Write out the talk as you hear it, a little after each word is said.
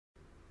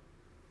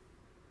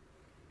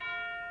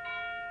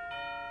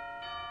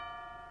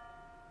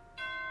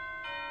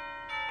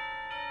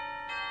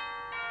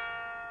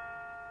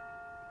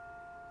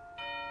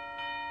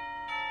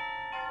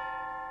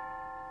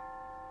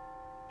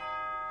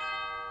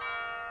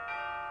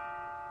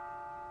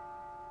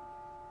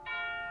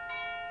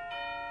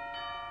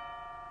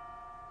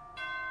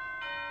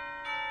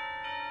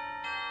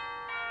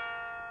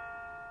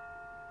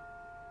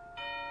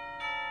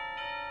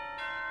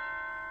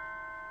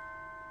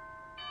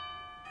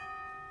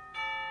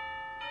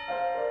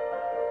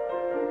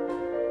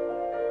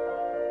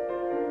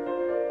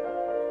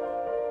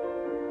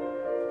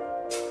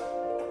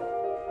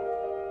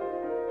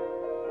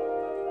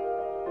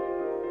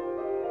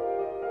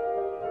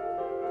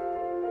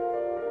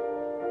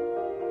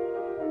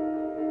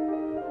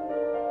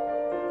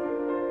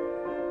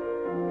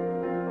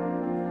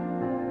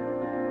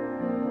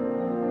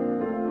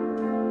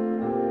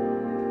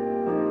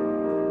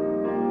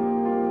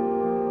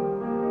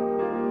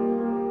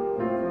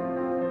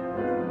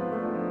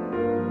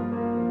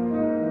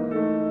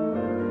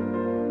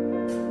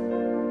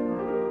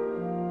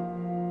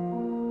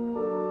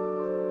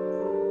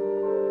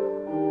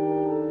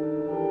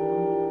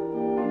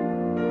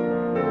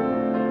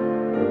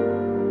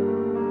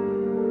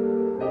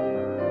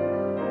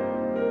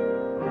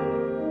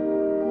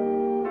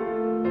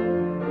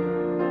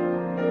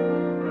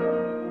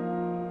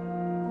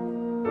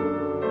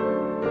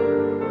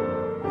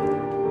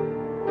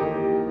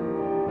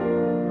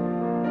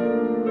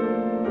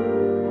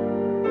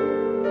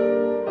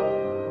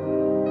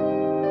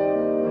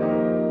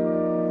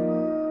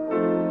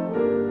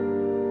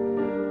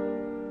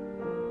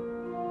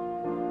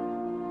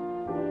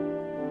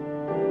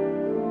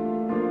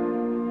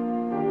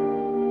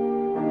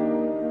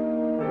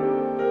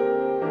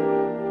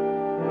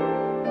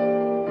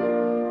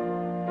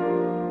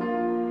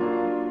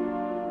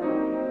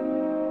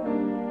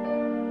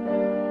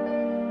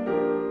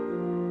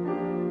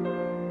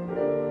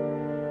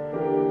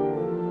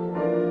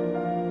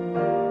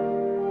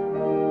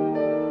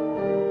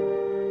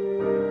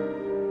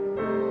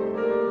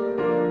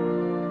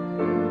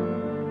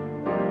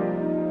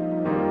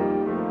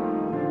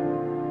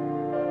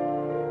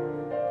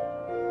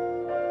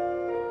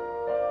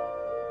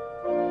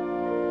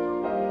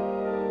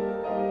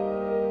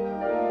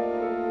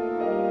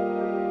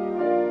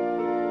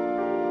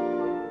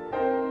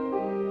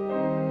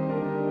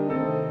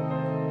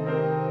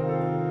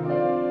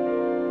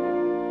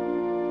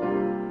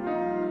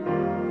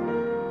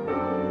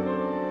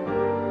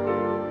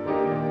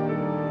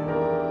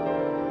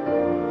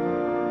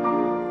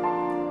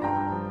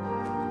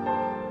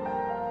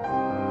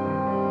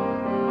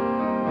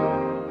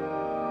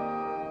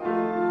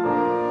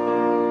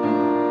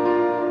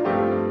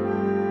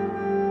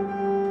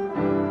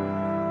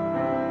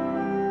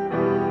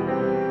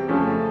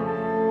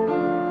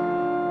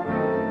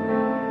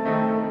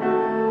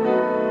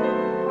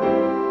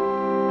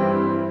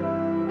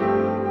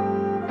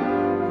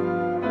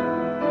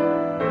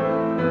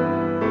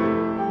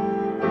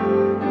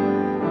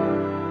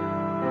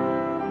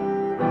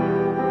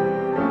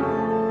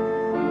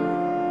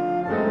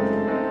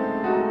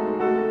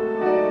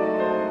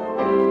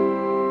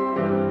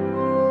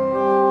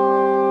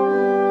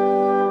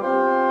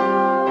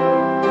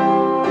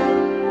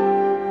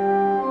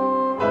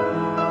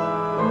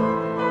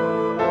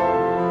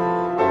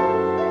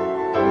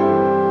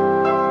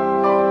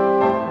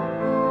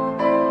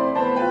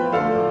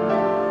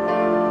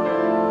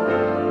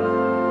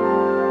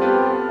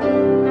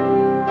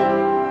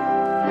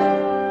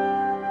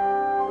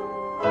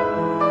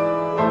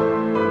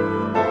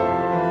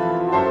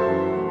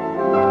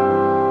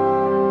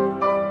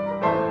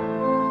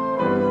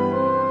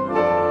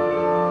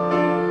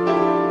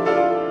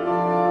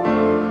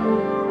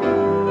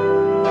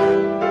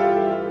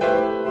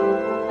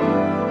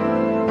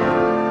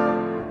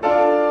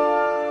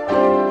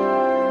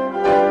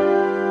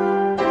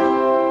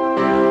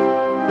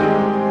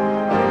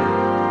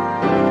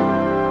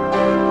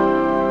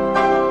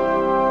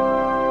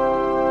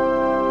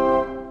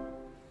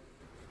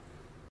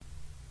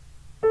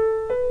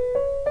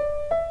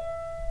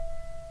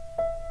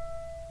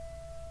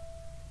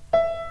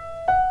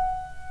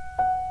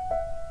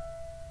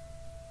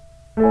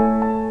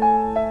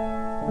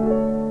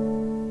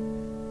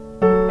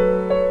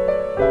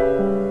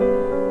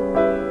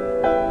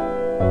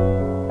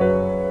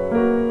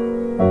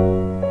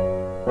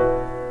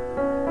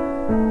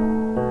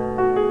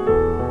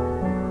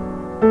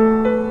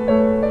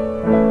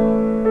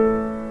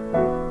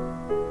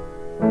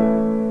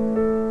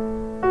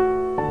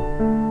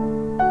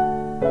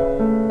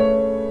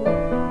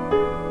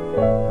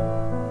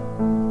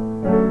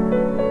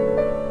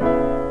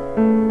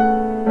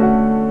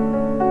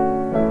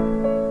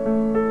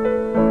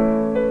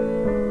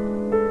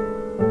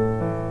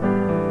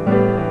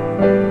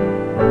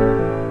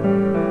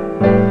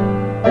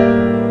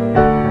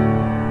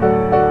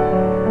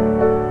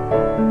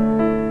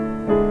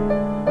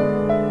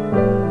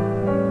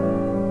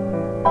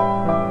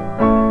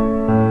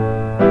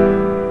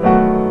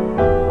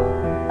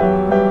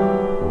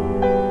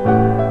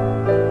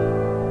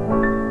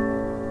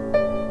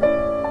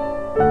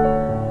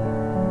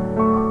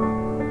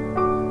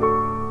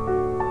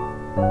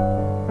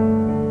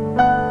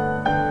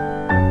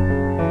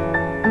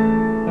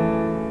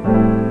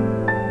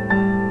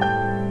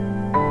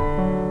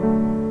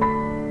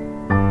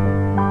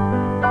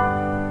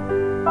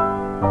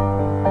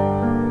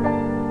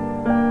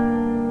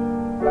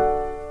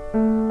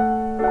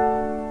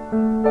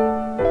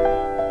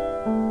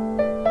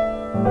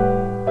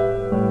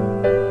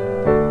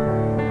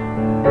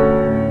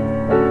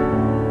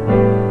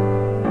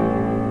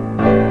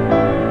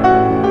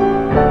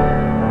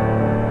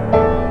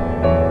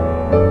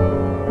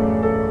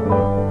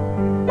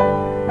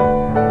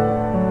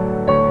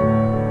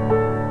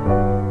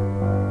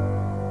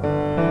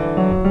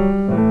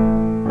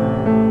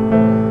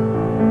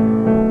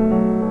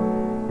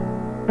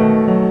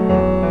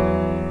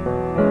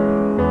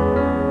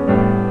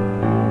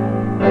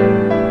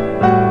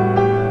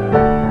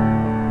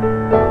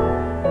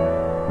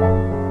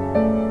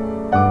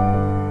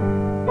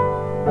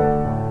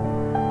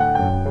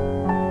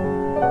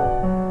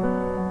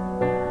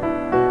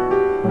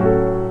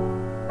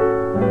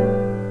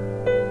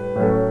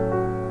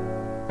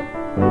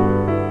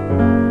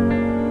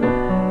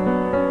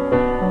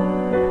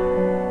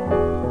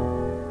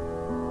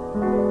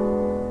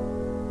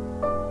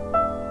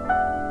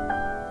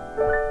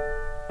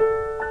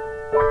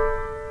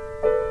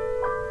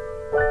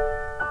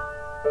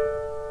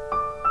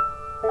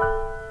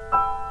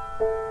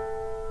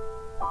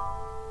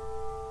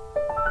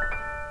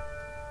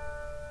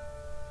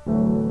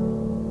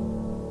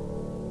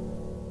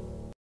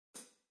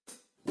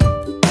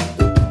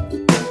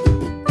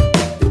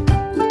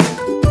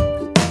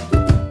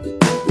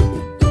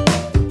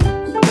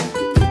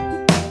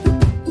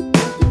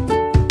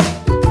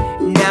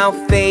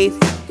Now faith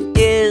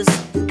is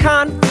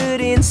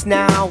confidence.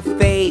 Now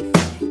faith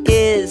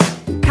is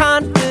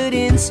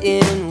confidence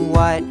in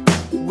what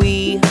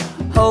we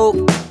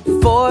hope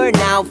for.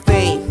 Now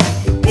faith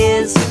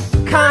is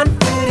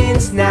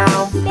confidence.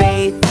 Now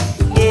faith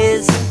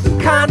is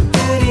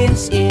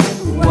confidence in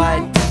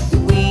what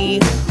we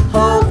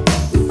hope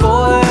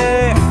for.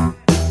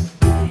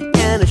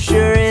 An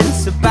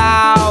assurance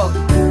about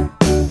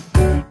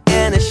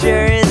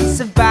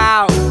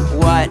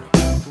what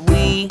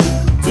we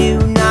do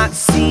not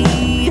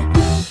see.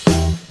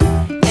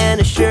 An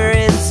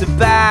assurance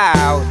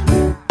about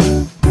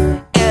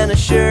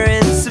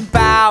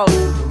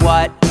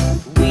what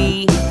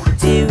we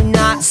do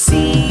not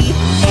see.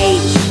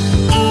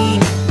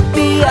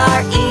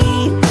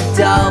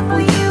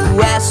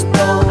 H-E-B-R-E-W-S.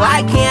 Though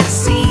I can't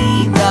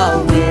see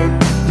the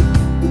wind,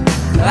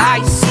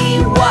 I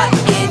see what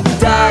it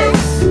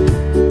does.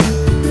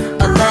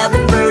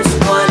 11 verse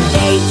 1.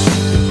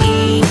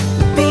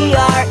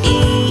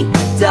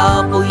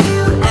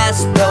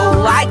 H-E-B-R-E-W-S.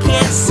 Though I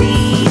can't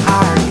see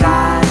our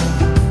God,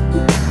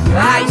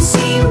 I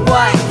see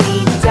what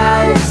He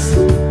does.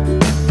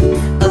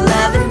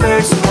 11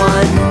 verse 1.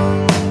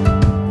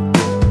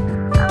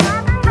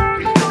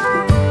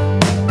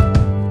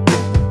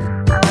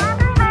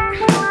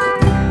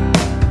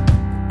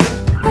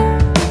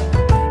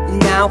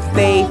 Now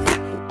faith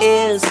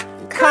is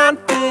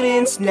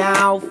confidence.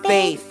 Now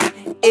faith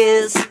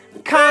is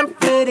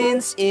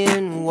confidence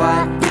in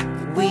what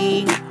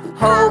we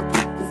hope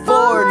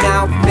for.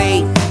 Now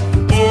faith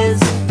is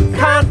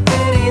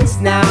confidence.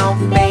 Now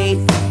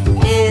faith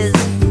is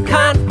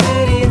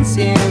confidence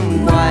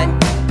in what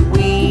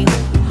we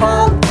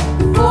hope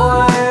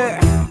for.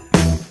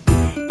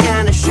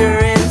 An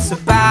assurance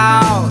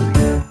about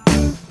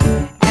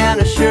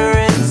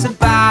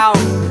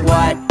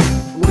what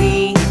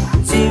we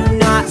do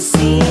not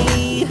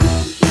see.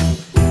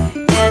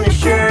 An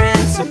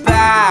assurance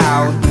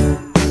about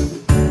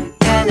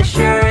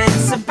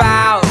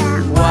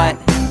what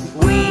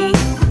we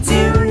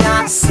do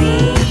not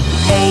see.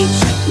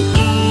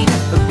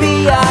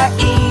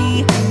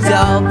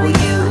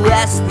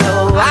 H-E-B-R-E-W-S.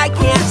 Though I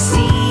can't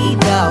see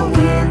the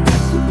wind,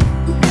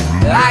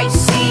 I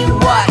see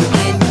what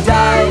it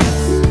does.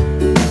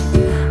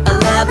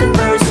 11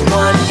 verse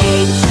 1.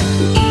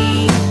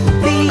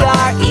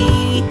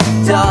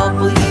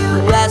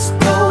 H-E-B-R-E-W-S.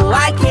 Though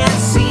I can't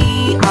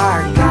see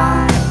our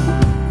God,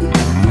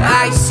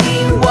 I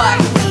see what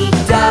He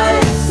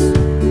does.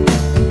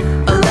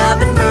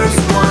 11 verse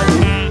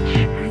 1.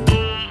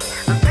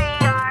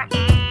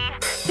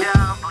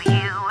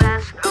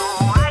 H-E-B-R-E-W-S. Though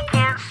I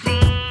can't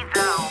see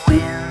the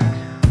wind,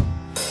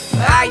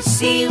 I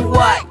see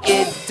what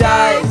it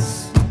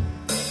does.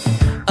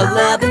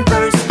 11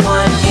 verse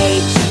 1.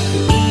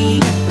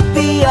 H-E-B-R-E-W-S.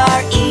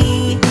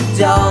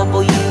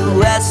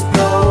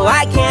 Though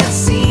I can't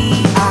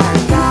see our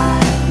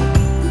God,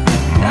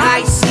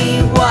 I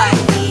see what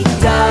He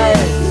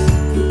does.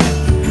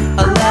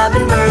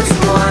 11 verse 1.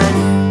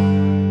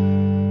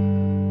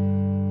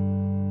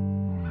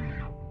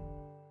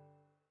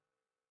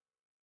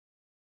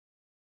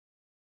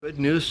 Good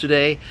news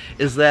today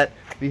is that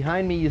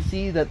behind me you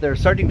see that they're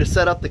starting to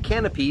set up the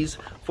canopies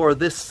for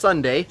this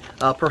Sunday.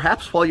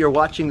 Perhaps while you're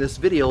watching this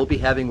video, we'll be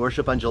having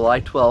worship on July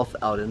 12th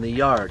out in the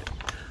yard.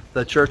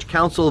 The church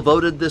council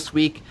voted this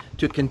week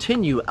to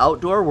continue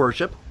outdoor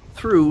worship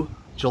through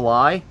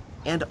July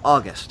and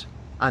August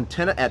at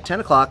 10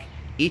 o'clock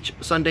each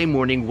Sunday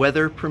morning,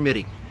 weather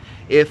permitting.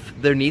 If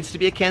there needs to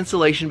be a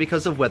cancellation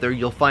because of weather,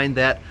 you'll find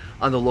that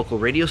on the local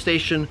radio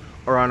station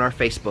or on our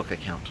Facebook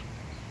account.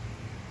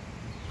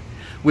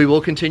 We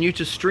will continue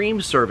to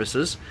stream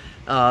services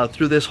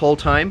through this whole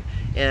time,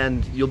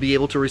 and you'll be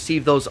able to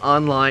receive those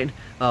online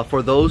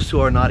for those who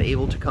are not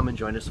able to come and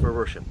join us for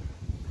worship.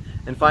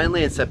 And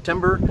finally, in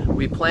September,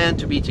 we plan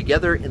to be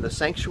together in the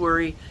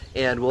sanctuary,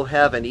 and we'll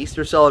have an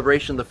Easter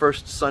celebration the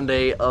first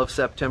Sunday of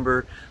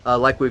September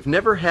like we've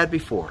never had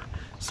before.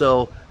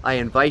 So I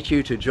invite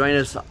you to join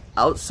us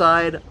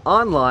outside,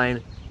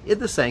 online, in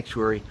the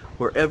sanctuary,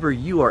 wherever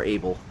you are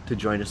able to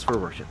join us for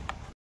worship.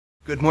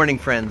 Good morning,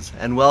 friends,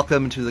 and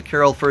welcome to the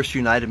Carroll First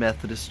United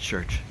Methodist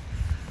Church.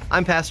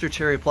 I'm Pastor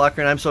Terry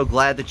Plucker, and I'm so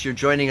glad that you're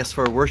joining us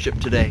for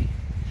worship today.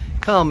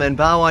 Come and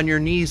bow on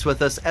your knees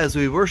with us as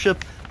we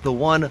worship the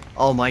one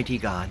Almighty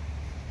God.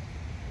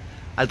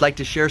 I'd like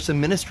to share some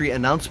ministry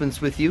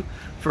announcements with you.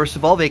 First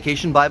of all,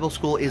 Vacation Bible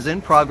School is in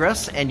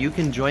progress, and you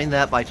can join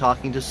that by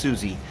talking to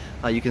Susie.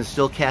 You can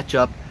still catch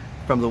up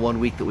from the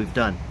 1 week that we've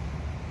done.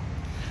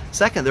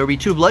 Second, there will be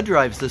 2 blood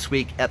drives this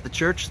week at the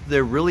church.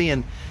 They're really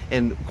in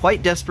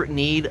quite desperate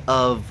need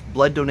of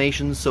blood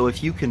donations, so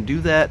if you can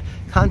do that,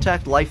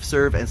 contact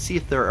LifeServe and see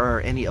if there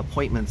are any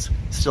appointments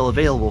still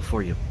available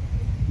for you.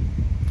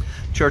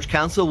 Church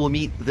Council will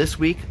meet this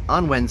week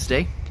on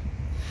Wednesday.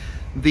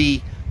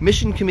 The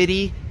Mission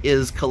Committee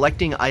is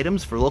collecting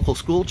items for local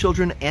school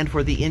children and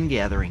for the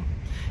in-gathering.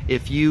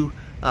 If you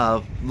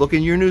look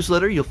in your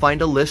newsletter, you'll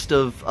find a list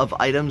of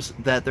items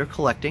that they're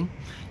collecting.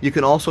 You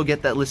can also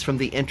get that list from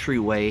the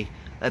entryway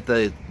at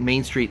the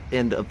Main Street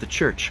end of the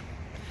church.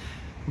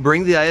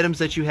 Bring the items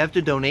that you have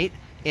to donate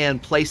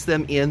and place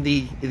them in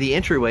the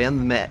entryway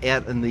on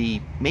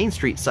the Main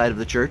Street side of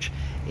the church,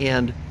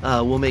 and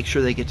we'll make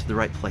sure they get to the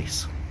right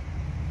place.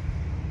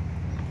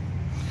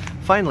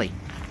 Finally,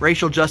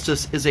 racial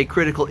justice is a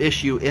critical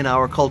issue in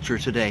our culture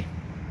today.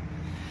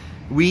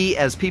 We,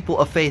 as people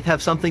of faith,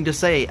 have something to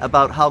say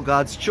about how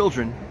God's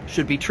children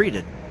should be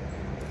treated.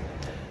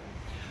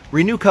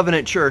 Renew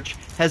Covenant Church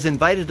has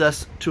invited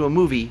us to a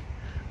movie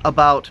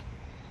about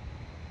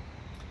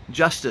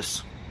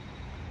justice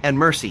and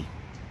mercy.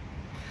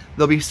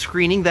 They'll be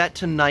screening that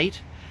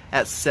tonight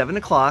at 7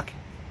 o'clock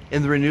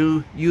in the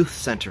Renew Youth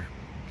Center.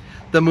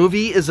 The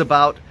movie is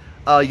about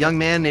a young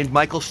man named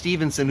Michael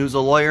Stevenson, who's a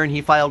lawyer, and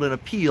he filed an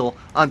appeal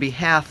on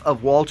behalf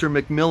of Walter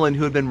McMillian,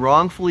 who had been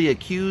wrongfully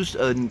accused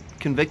and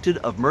convicted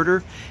of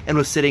murder and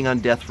was sitting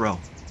on death row.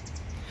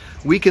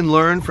 We can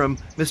learn from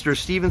Mr.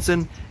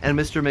 Stevenson and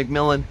Mr.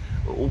 McMillian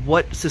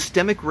what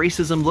systemic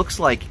racism looks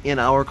like in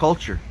our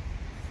culture.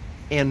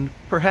 And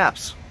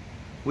perhaps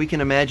we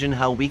can imagine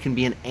how we can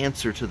be an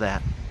answer to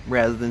that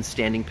rather than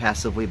standing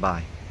passively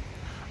by.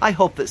 I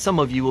hope that some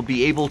of you will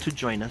be able to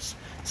join us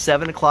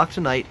 7 o'clock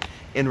tonight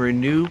in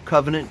Renew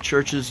Covenant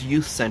Church's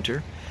Youth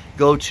Center.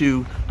 Go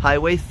to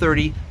Highway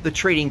 30, the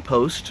Trading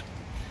Post,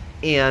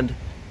 and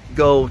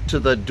go to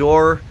the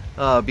door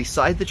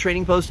beside the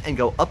Trading Post and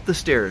go up the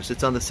stairs.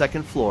 It's on the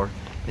second floor,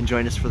 and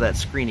join us for that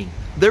screening.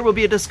 There will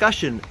be a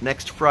discussion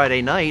next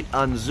Friday night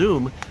on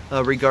Zoom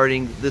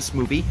regarding this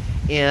movie,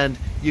 and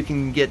you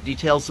can get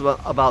details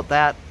about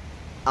that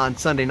on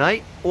Sunday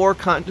night, or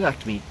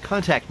contact me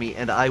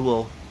and I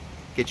will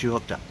get you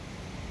hooked up.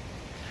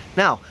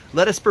 Now,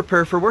 let us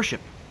prepare for worship.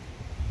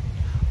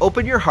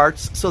 Open your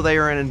hearts so they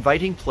are an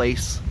inviting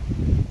place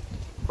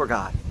for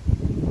God.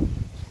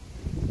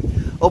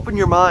 Open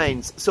your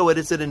minds so it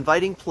is an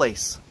inviting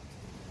place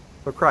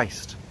for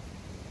Christ.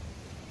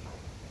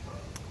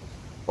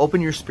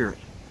 Open your spirit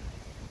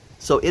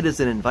so it is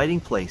an inviting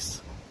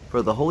place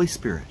for the Holy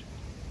Spirit.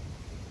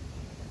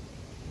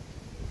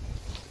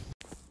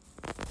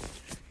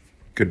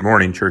 Good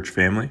morning, church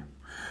family.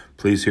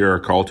 Please hear our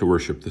call to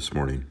worship this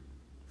morning.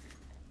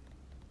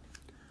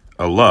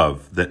 A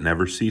love that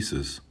never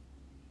ceases.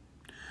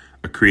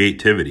 A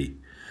creativity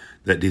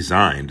that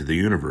designed the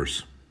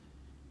universe.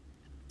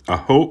 A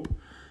hope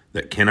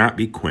that cannot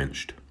be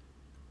quenched.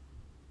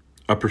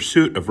 A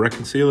pursuit of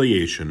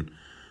reconciliation,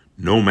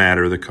 no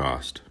matter the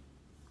cost.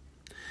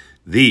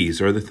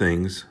 These are the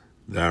things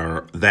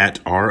that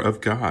are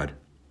of God.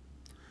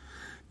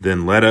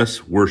 Then let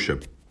us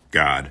worship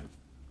God.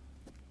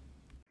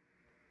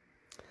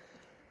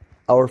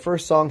 Our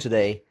first song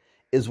today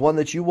is one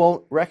that you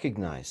won't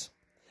recognize.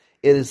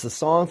 It is the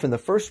song from the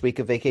first week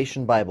of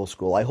Vacation Bible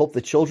School. I hope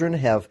the children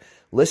have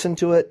listened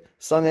to it,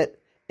 sung it,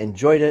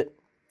 enjoyed it,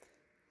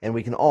 and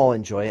we can all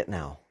enjoy it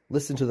now.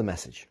 Listen to the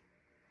message.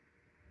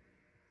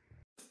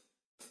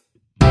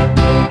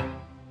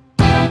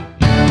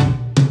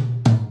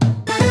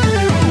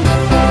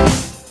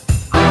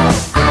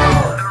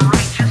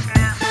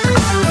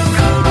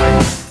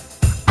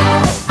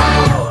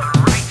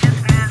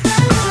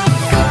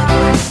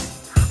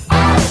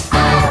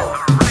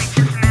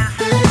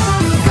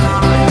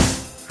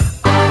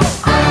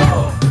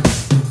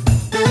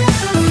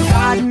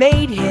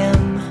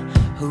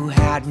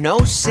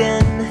 No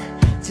sin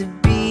to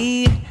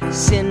be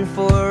sin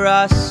for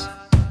us.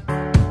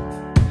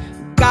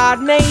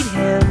 God made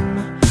him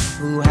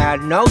who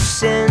had no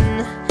sin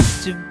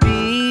to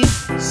be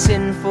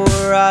sin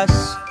for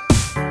us,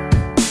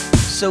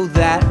 so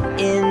that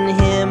in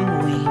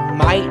him we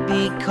might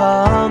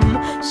become,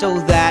 so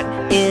that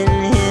in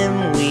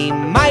him we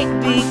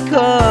might become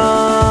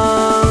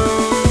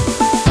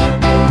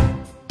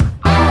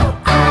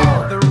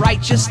the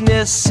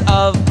righteousness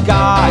of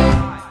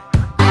God.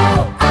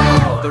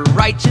 The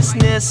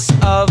righteousness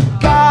of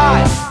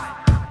God.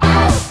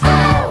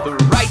 The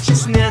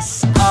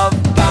righteousness of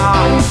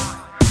God.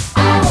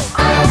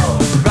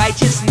 The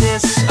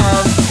righteousness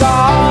of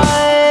God.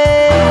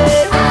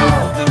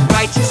 The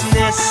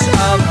righteousness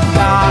of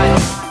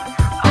God.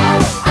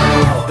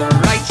 The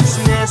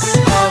righteousness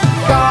of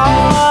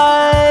God.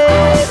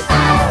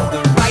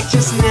 The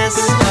righteousness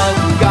of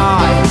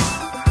God.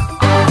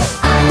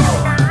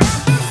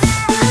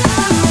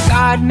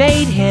 God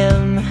made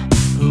him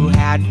who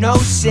had no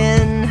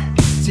sin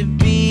to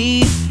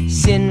be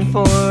sin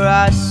for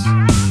us.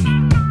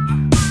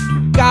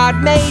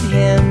 God made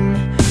him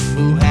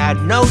who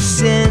had no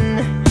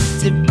sin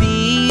to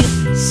be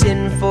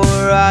sin for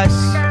us,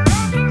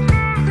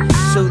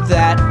 so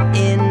that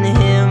in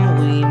him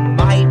we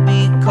might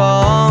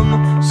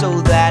become,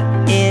 so that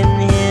in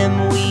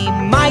him we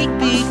might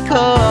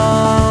become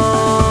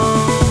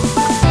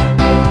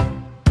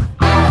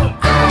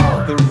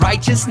the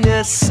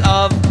righteousness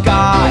of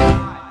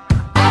God.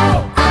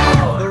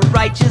 The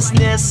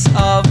righteousness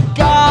of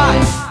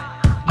God.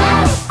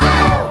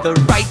 The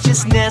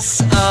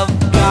righteousness of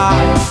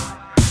God.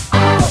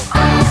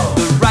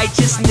 The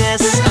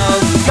righteousness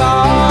of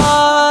God.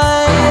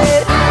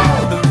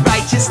 The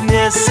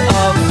righteousness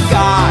of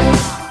God.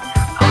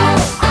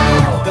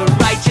 The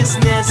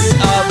righteousness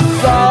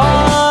of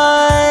God.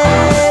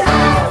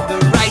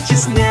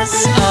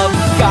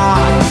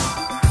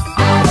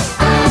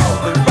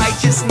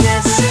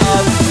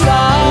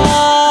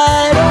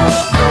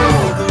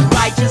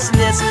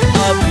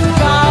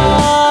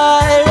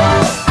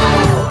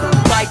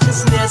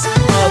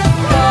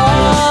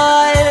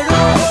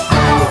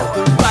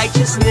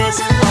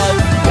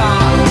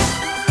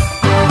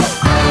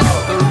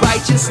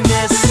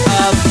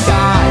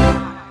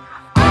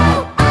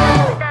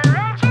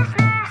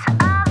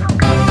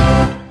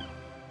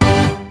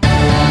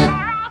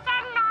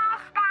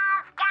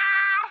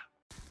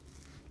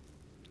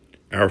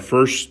 Our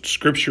first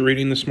scripture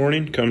reading this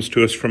morning comes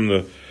to us from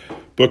the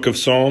book of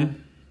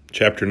Psalm,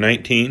 chapter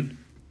 19,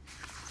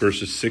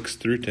 verses 6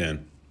 through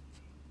 10.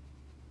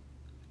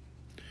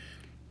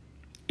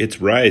 Its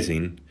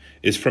rising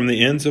is from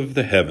the ends of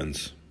the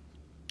heavens,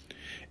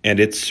 and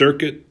its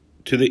circuit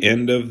to the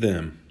end of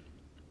them,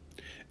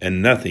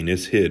 and nothing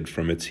is hid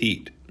from its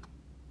heat.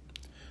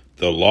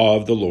 The law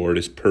of the Lord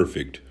is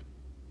perfect,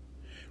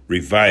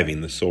 reviving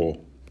the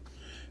soul.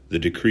 The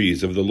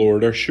decrees of the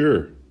Lord are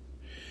sure,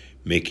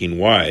 making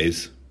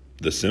wise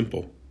the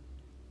simple.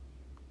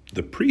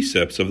 The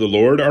precepts of the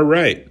Lord are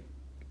right,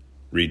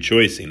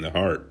 rejoicing the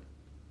heart.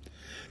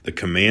 The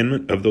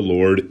commandment of the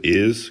Lord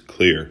is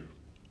clear,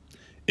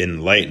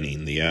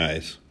 enlightening the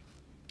eyes.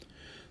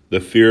 The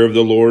fear of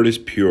the Lord is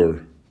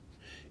pure,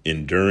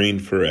 enduring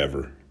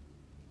forever.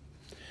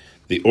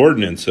 The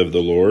ordinance of the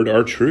Lord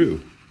are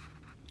true,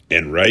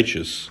 and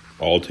righteous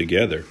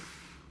altogether.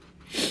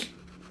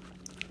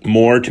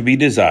 More to be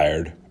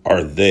desired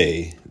are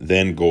they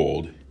than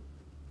gold,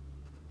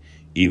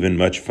 even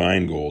much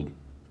fine gold.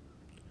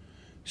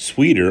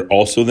 Sweeter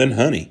also than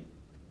honey,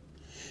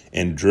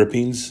 and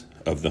drippings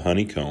of the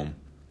honeycomb.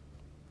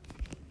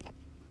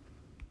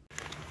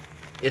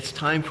 It's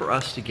time for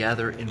us to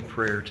gather in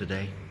prayer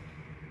today.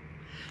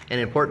 An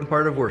important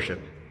part of worship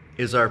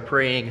is our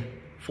praying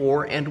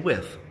for and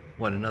with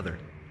one another.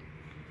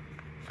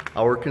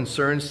 Our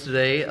concerns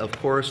today, of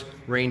course,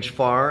 range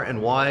far and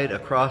wide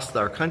across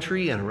our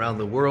country and around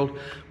the world,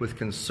 with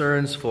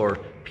concerns for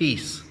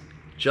peace,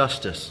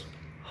 justice,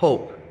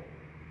 hope,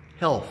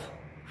 health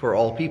for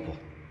all people.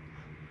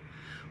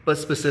 But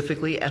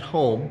specifically at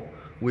home,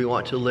 we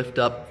want to lift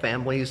up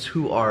families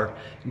who are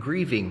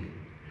grieving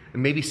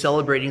and maybe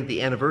celebrating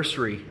the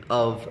anniversary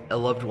of a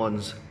loved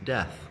one's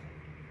death.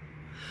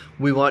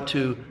 We want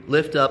to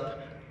lift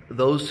up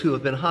those who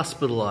have been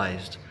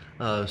hospitalized.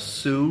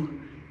 Sue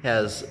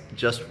has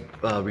just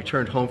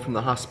returned home from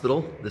the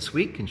hospital this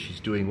week, and she's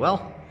doing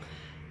well.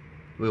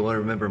 We want to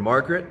remember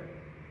Margaret.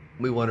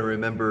 We want to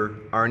remember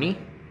Arnie.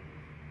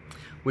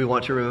 We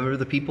want to remember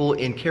the people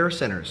in care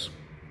centers.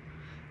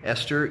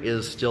 Esther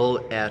is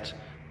still at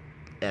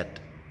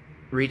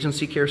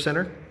Regency Care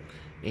Center,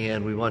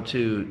 and we want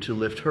to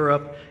lift her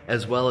up,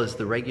 as well as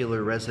the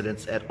regular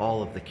residents at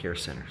all of the care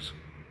centers.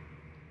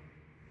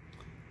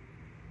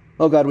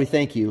 Oh God, we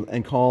thank you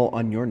and call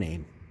on your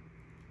name.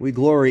 We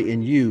glory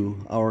in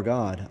you, our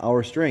God,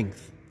 our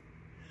strength.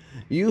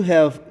 You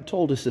have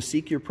told us to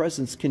seek your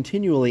presence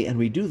continually, and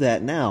we do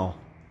that now.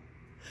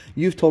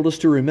 You've told us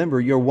to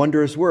remember your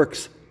wondrous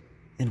works,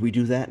 and we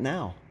do that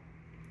now.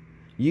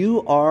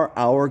 You are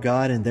our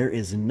God, and there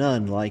is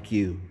none like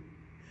you.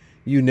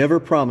 You never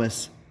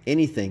promise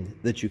anything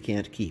that you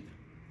can't keep.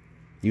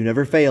 You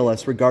never fail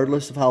us,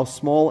 regardless of how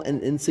small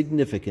and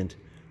insignificant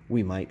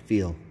we might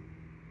feel.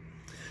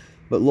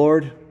 But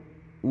Lord,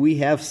 we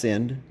have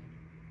sinned.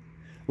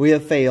 We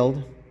have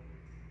failed.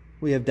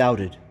 We have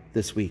doubted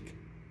this week.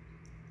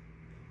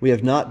 We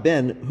have not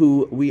been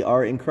who we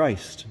are in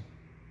Christ.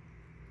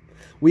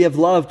 We have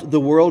loved the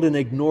world and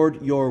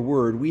ignored your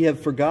word. We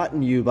have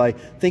forgotten you by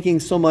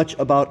thinking so much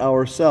about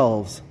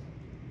ourselves.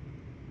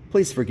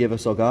 Please forgive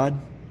us, O God,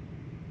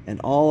 and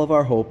all of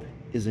our hope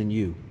is in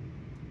you.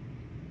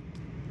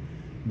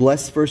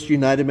 Bless First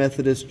United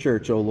Methodist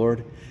Church, O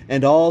Lord,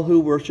 and all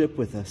who worship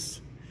with us.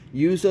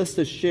 Use us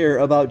to share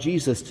about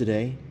Jesus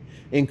today.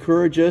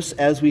 Encourage us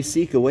as we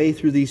seek a way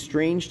through these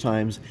strange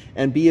times,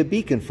 and be a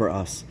beacon for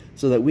us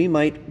so that we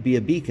might be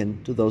a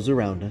beacon to those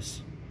around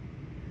us.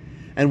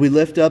 And we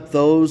lift up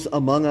those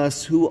among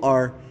us who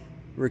are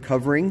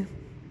recovering,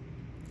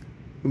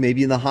 who may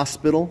be in the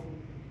hospital,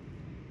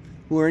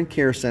 who are in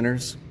care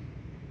centers.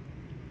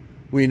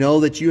 We know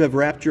that you have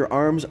wrapped your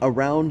arms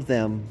around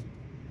them.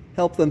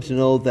 Help them to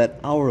know that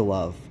our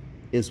love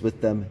is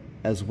with them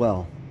as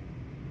well.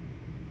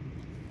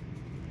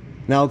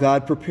 Now,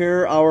 God,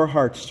 prepare our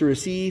hearts to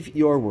receive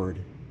your word.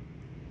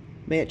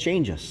 May it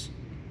change us.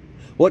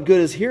 What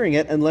good is hearing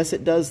it unless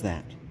it does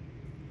that?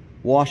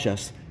 Wash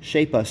us,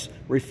 shape us,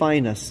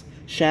 refine us,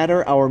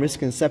 shatter our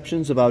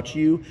misconceptions about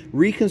you,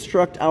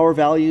 reconstruct our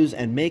values,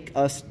 and make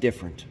us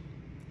different.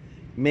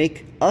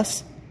 Make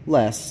us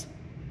less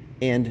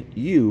and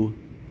you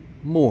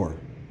more,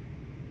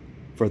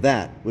 for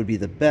that would be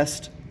the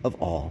best of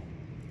all.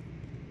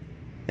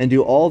 And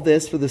do all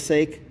this for the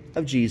sake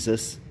of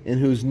Jesus, in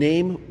whose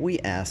name we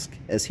ask,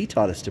 as he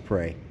taught us to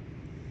pray.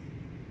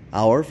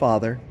 Our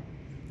Father,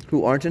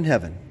 who art in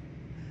heaven,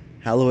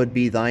 hallowed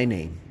be thy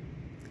name.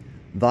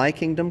 Thy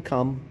kingdom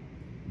come,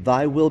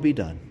 thy will be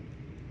done,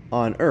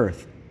 on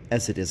earth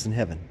as it is in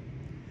heaven.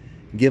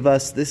 Give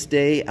us this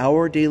day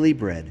our daily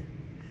bread,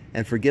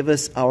 and forgive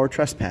us our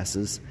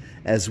trespasses,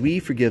 as we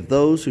forgive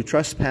those who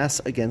trespass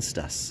against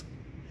us.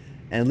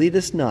 And lead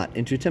us not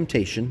into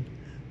temptation,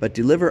 but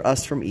deliver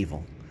us from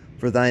evil.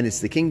 For thine is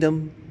the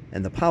kingdom,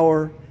 and the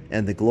power,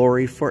 and the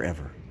glory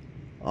forever.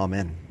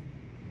 Amen.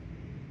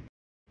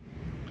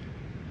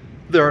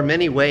 There are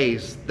many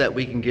ways that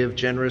we can give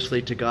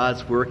generously to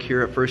God's work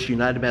here at First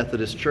United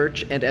Methodist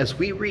Church, and as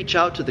we reach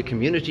out to the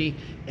community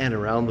and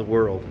around the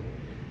world.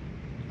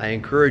 I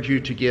encourage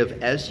you to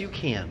give as you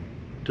can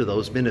to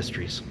those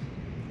ministries.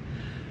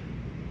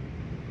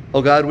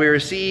 Oh God, we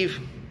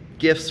receive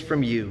gifts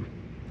from you,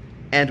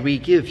 and we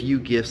give you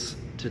gifts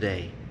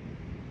today.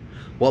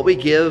 What we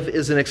give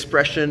is an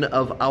expression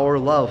of our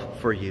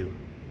love for you.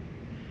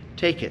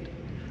 Take it,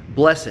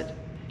 bless it,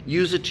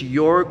 use it to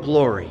your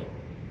glory,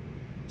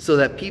 so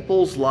that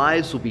people's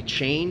lives will be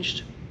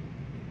changed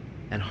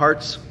and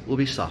hearts will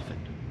be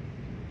softened.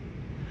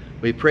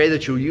 We pray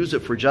that you'll use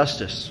it for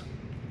justice,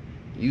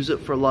 use it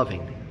for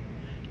loving,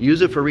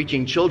 use it for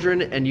reaching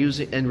children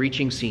and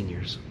reaching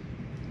seniors.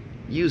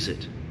 Use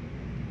it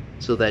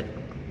so that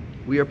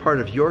we are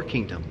part of your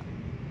kingdom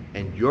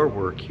and your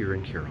work here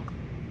in Carroll.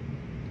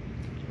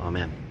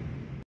 Amen.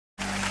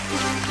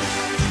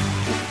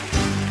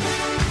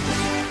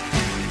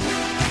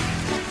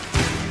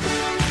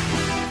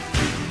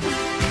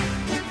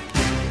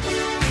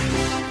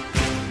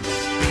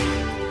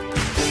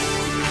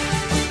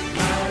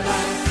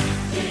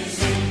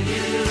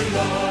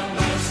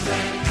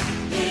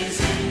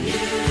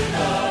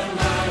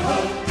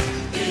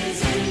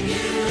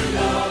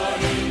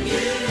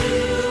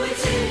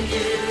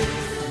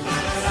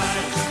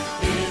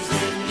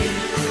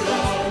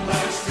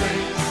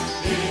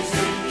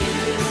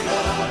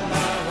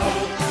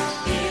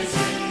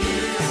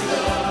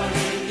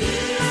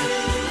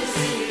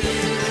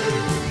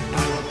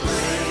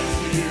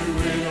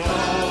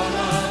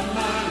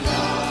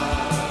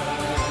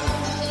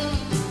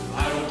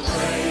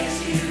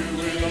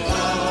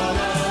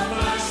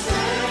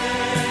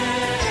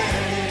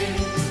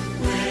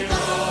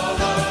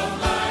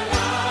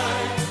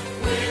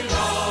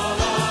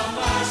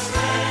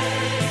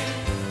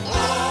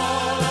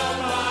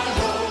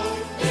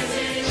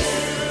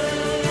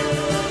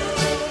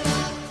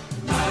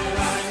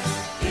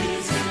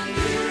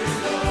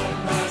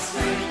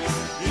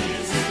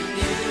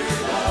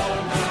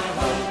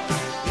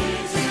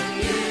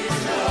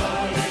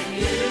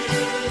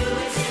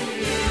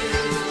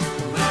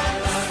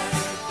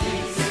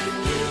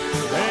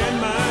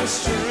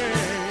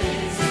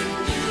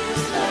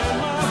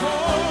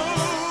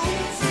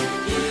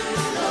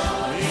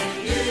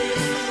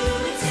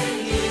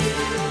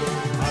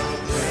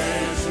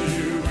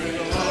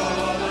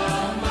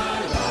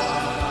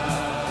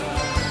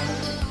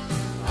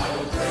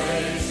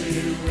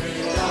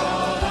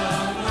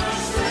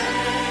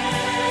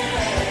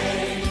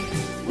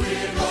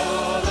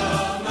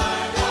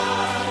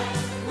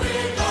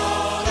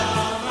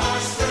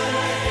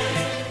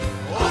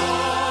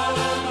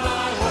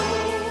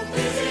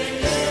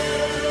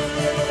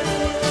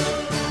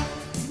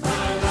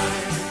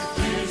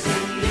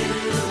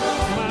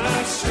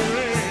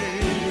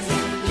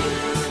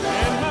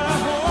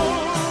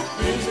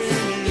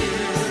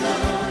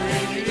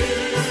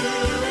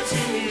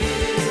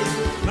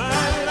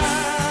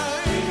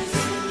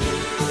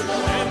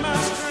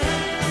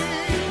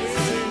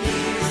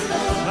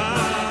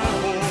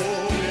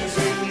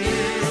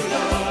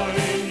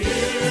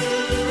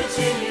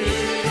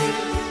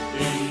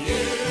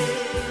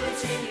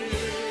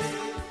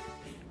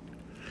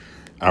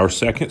 Our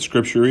second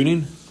scripture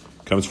reading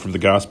comes from the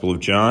Gospel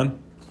of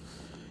John,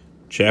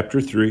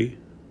 chapter 3,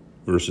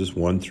 verses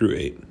 1 through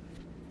 8.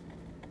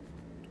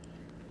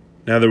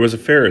 Now there was a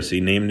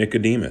Pharisee named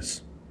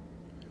Nicodemus,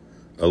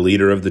 a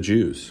leader of the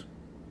Jews.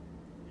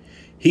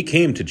 He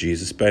came to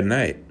Jesus by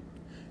night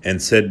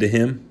and said to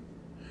him,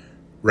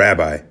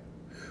 "Rabbi,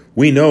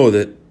 we know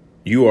that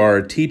you are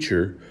a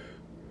teacher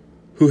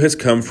who has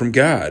come from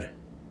God,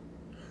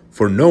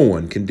 for no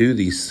one can do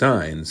these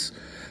signs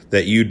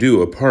that you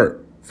do apart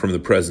from the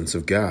presence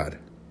of God."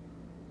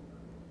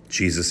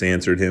 Jesus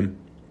answered him,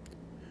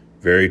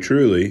 "Very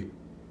truly,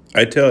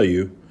 I tell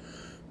you,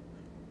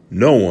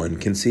 no one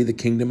can see the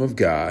kingdom of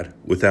God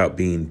without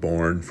being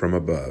born from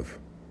above."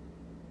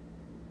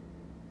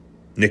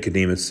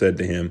 Nicodemus said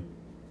to him,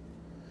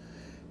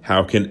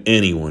 "How can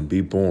anyone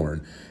be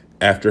born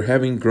after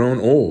having grown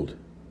old?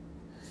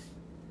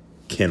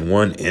 Can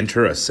one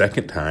enter a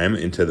second time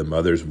into the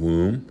mother's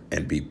womb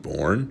and be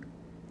born?"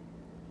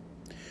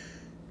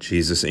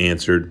 Jesus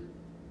answered,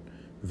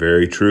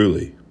 "Very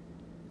truly,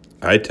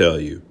 I tell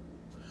you,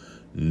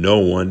 no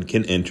one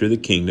can enter the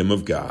kingdom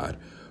of God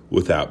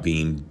without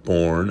being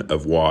born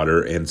of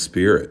water and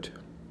spirit.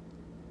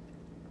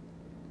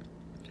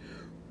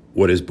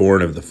 What is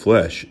born of the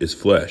flesh is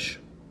flesh,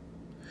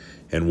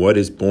 and what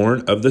is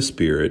born of the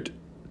Spirit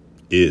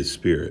is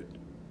spirit.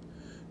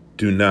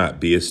 Do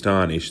not be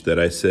astonished that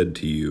I said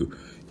to you,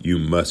 you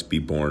must be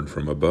born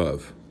from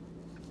above.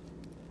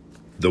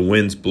 The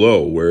winds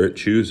blow where it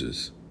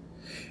chooses,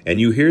 and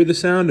you hear the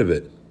sound of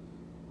it,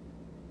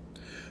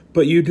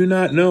 but you do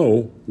not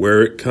know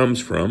where it comes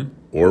from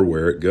or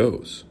where it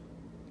goes.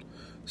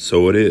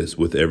 So it is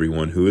with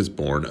everyone who is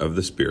born of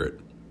the Spirit."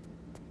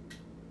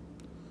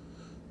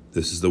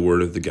 This is the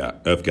word of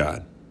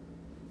God.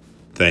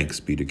 Thanks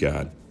be to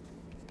God.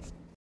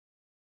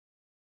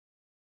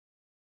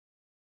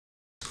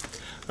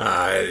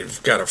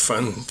 I've got a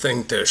fun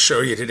thing to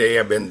show you today.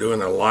 I've been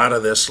doing a lot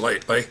of this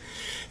lately,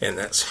 and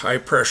that's high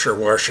pressure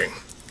washing.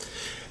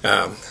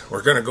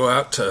 We're going to go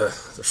out to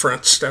the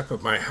front step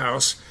of my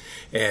house,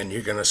 and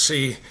you're going to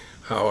see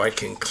how I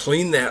can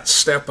clean that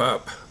step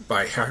up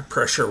by high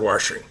pressure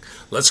washing.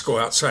 Let's go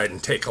outside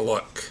and take a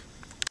look.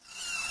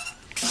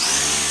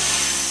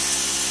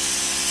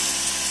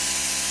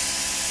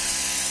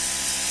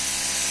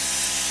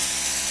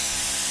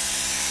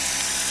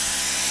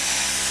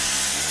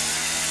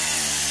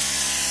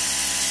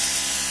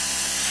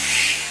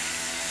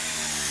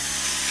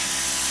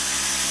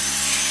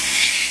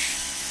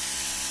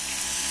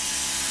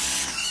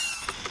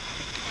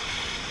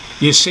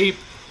 You see,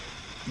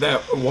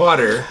 that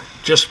water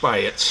just by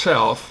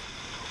itself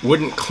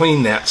wouldn't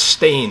clean that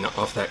stain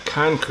off that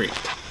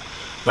concrete.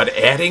 But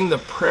adding the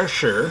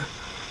pressure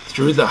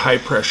through the high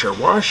pressure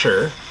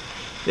washer,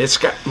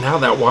 now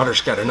that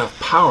water's got enough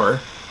power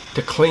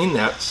to clean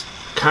that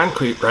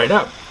concrete right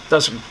up.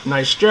 Does a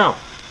nice job.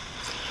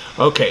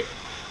 Okay,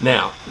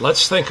 now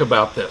let's think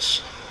about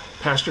this.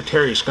 Pastor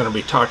Terry's going to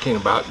be talking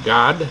about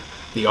God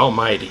the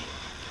Almighty.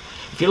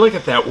 If you look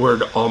at that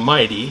word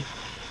Almighty,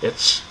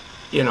 it's,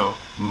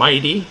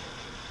 mighty,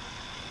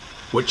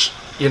 which,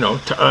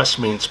 to us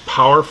means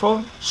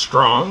powerful,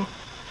 strong,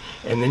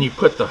 and then you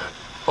put the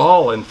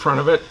all in front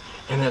of it,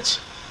 and it's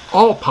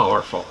all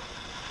powerful.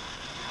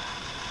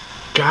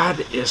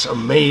 God is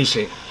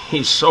amazing.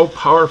 He's so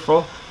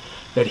powerful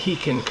that he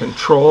can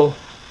control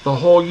the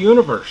whole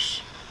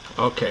universe.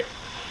 Okay,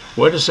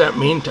 what does that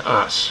mean to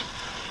us?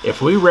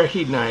 If we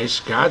recognize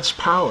God's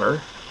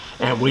power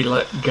and we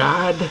let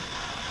God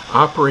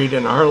operate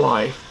in our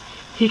life,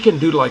 he can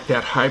do like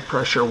that high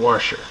pressure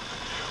washer,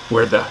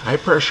 where the high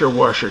pressure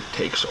washer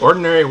takes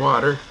ordinary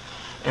water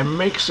and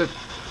makes it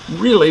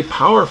really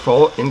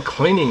powerful in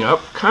cleaning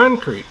up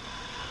concrete.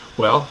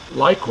 Well,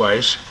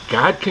 likewise,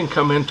 God can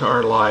come into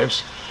our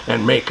lives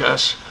and make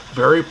us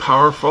very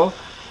powerful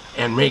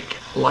and make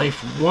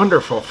life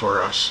wonderful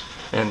for us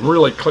and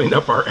really clean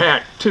up our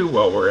act too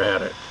while we're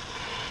at it.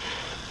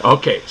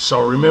 Okay,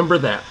 so remember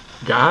that.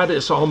 God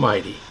is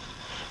almighty,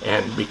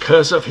 and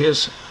because of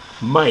his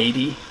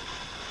mighty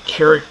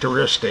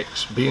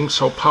characteristics, being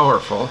so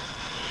powerful,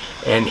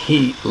 and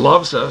he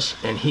loves us,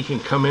 and he can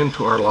come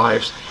into our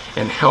lives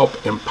and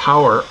help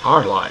empower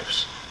our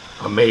lives.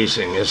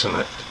 Amazing, isn't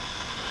it?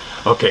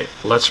 Okay,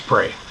 let's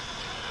pray.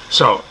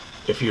 So,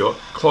 if you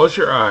close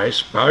your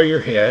eyes, bow your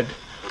head,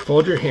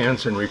 fold your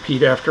hands, and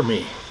repeat after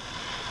me.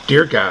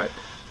 Dear God,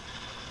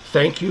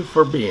 thank you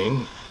for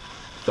being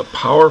the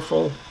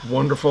powerful,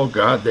 wonderful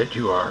God that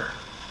you are.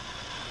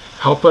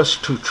 Help us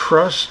to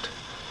trust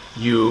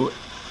you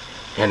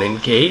and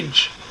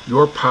engage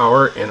your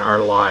power in our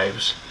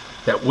lives,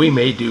 that we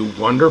may do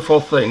wonderful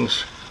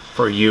things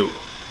for you.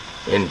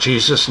 In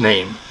Jesus'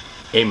 name,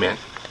 amen.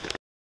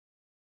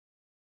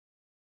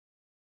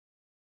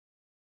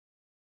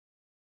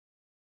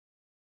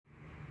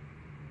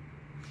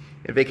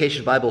 In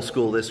Vacation Bible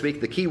School this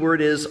week, the key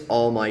word is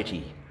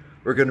Almighty.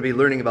 We're going to be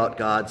learning about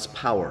God's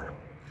power.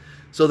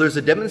 So there's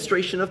a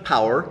demonstration of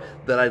power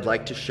that I'd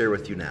like to share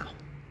with you now.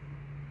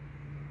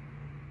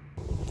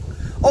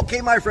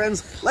 Okay, my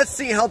friends, let's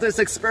see how this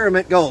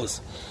experiment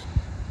goes.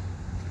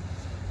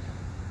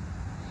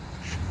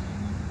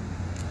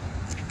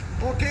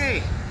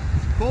 Okay,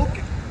 Coke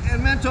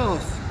and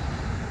Mentos.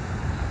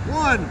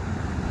 1,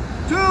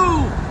 2,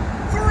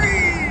 3.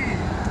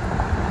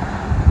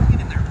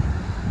 Get in there.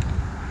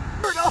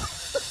 There we go.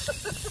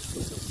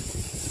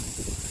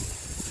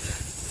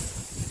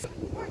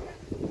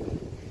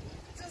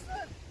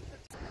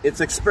 It's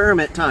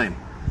experiment time.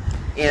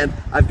 And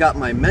I've got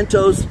my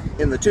Mentos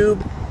in the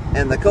tube,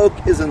 and the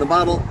Coke is in the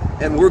bottle,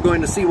 and we're going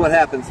to see what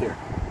happens here.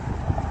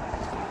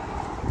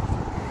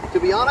 To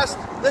be honest,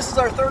 this is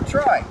our third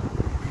try,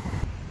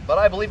 but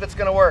I believe it's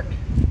going to work.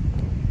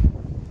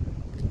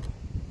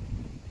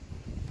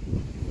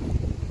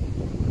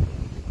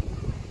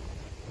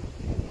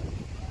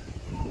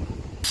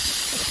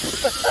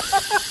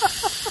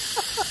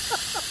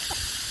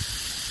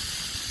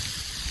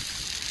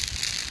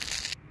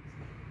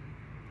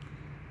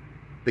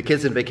 The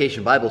kids in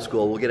Vacation Bible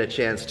School will get a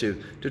chance to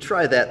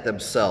try that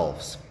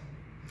themselves.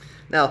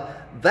 Now,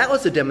 that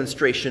was a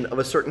demonstration of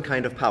a certain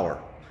kind of power.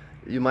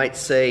 You might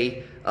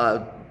say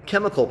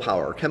chemical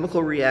power,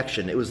 chemical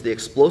reaction. It was the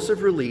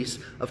explosive release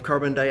of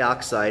carbon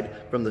dioxide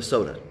from the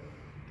soda.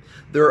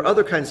 There are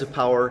other kinds of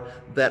power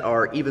that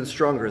are even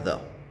stronger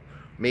though.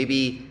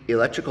 Maybe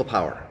electrical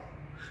power.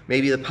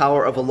 Maybe the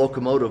power of a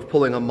locomotive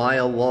pulling a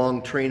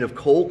mile-long train of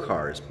coal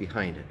cars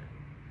behind it.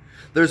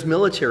 There's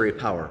military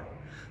power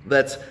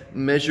that's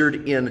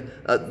measured in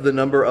the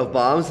number of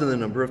bombs and the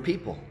number of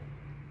people.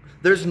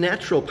 There's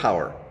natural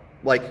power,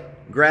 like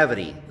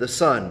gravity, the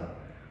sun,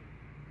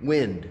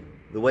 wind,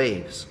 the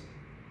waves.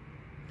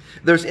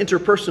 There's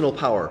interpersonal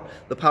power,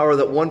 the power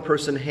that one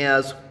person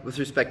has with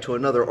respect to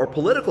another, or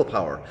political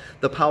power,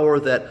 the power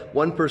that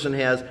one person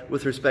has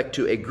with respect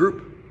to a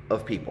group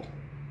of people.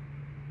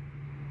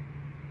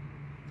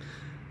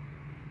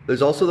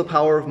 There's also the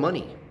power of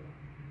money.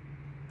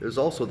 There's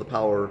also the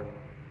power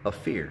of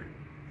fear.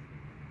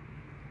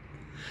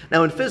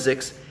 Now in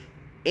physics,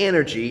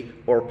 energy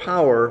or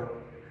power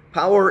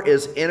Power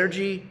is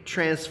energy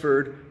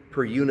transferred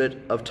per unit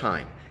of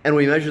time. And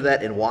we measure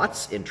that in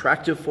watts, in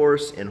tractive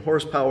force, in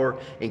horsepower,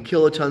 in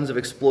kilotons of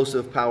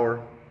explosive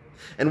power.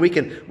 And we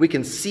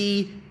can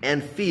see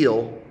and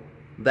feel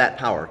that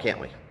power, can't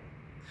we?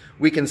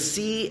 We can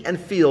see and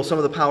feel some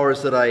of the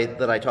powers that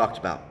I talked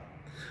about.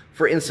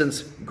 For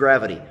instance,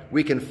 gravity.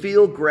 We can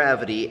feel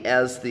gravity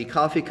as the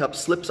coffee cup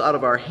slips out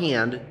of our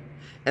hand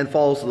and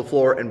falls to the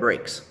floor and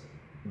breaks.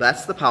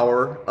 That's the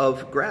power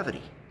of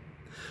gravity.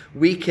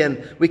 We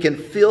can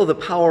feel the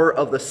power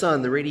of the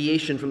sun, the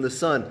radiation from the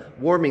sun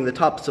warming the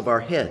tops of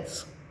our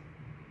heads.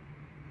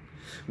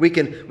 We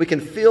can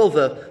feel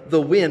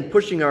the wind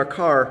pushing our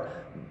car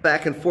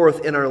back and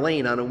forth in our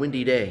lane on a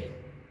windy day.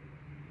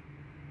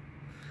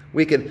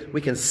 We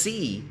can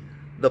see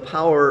the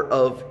power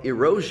of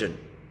erosion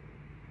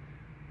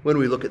when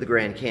we look at the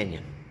Grand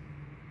Canyon.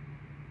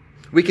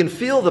 We can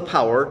feel the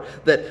power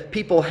that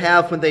people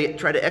have when they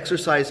try to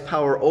exercise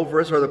power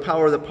over us, or the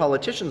power that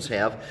politicians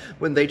have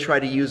when they try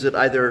to use it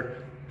either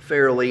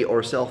fairly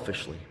or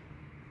selfishly.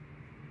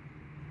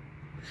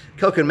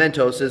 Coke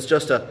Mentos is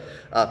just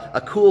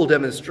a cool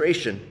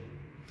demonstration,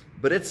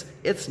 but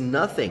it's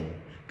nothing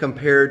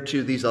compared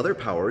to these other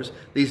powers,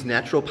 these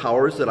natural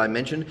powers that I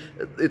mentioned.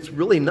 It's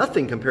really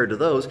nothing compared to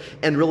those,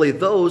 and really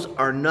those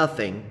are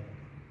nothing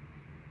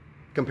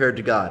compared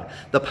to God.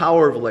 The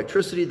power of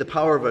electricity, the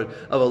power of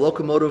a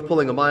locomotive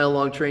pulling a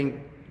mile-long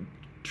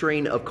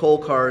train of coal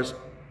cars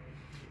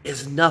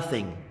is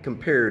nothing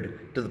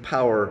compared to the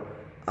power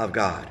of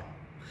God.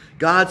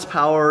 God's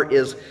power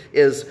is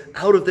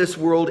out of this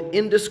world,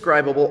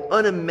 indescribable,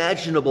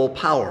 unimaginable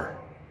power.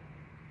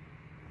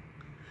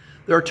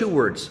 There are two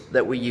words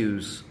that we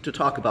use to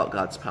talk about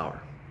God's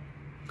power.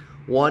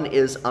 One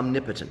is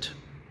omnipotent.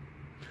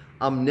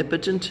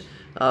 Omnipotent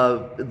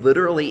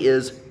literally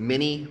is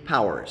many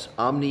powers.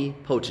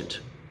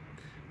 Omnipotent.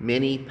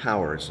 Many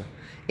powers.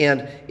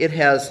 And it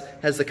has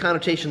the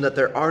connotation that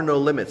there are no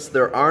limits.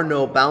 There are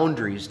no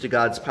boundaries to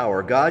God's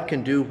power. God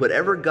can do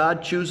whatever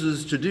God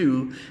chooses to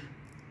do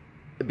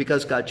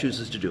because God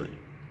chooses to do it.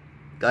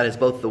 God has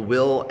both the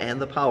will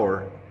and the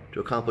power to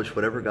accomplish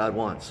whatever God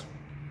wants.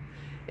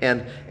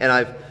 And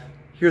I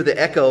hear the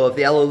echo of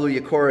the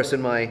Alleluia chorus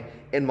in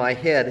my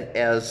head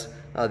as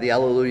the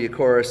Alleluia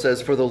chorus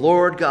says, "For the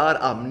Lord God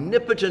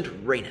omnipotent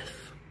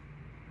reigneth."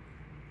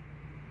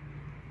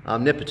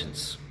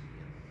 Omnipotence.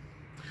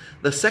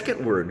 The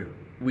second word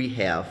we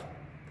have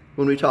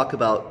when we talk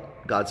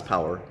about God's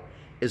power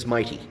is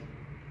mighty.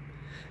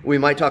 We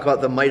might talk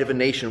about the might of a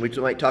nation. We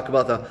might talk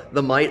about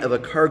the might of a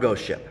cargo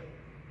ship.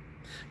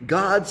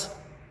 God's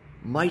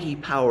mighty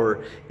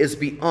power is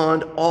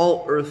beyond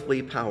all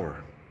earthly power.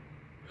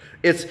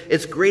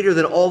 It's greater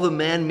than all the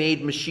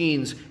man-made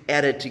machines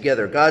added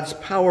together. God's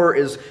power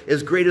is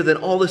greater than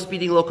all the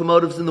speeding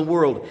locomotives in the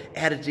world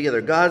added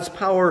together. God's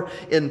power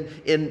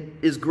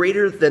is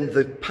greater than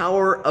the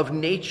power of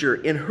nature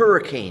in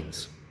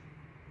hurricanes.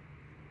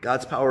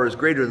 God's power is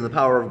greater than the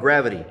power of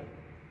gravity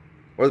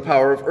or the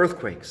power of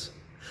earthquakes.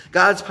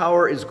 God's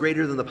power is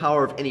greater than the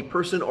power of any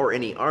person or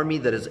any army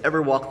that has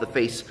ever walked the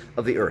face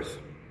of the earth.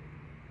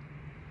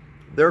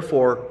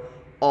 Therefore,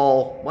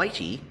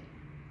 almighty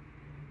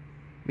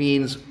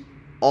means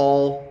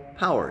all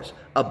powers,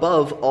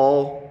 above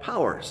all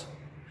powers.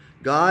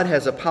 God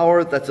has a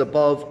power that's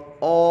above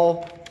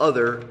all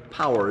other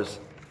powers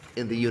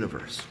in the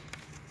universe.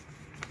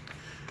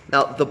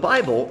 Now, the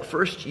Bible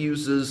first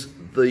uses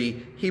the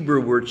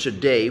Hebrew word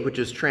shaddai, which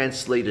is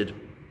translated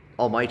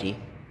almighty,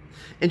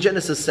 in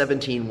Genesis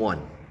 17:1.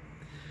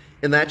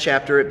 In that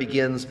chapter, it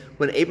begins,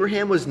 "When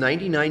Abraham was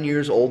 99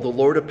 years old, the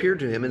Lord appeared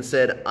to him and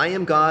said, 'I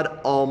am God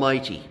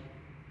Almighty.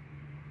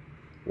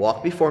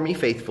 Walk before me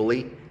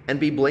faithfully and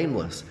be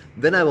blameless.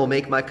 Then I will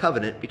make my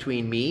covenant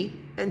between me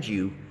and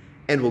you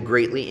and will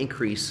greatly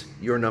increase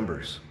your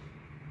numbers.'"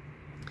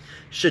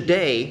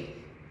 Shaddai,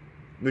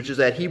 which is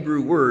that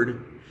Hebrew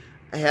word,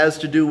 has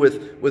to do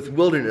with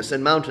wilderness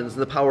and mountains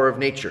and the power of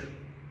nature.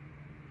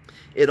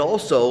 It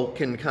also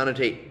can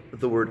connotate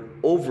the word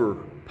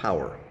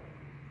overpower.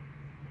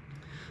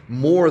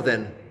 More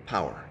than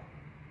power.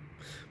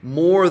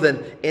 More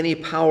than any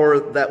power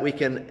that we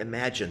can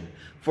imagine.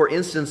 For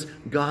instance,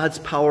 God's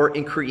power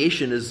in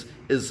creation is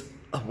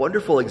a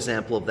wonderful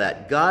example of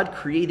that. God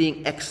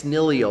creating ex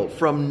nihilo,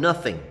 from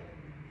nothing.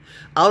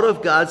 Out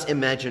of God's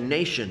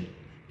imagination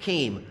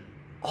came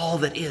all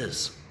that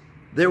is.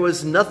 There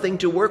was nothing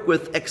to work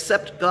with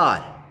except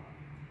God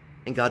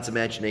and God's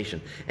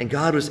imagination. And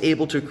God was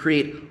able to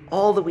create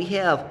all that we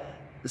have,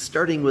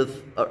 starting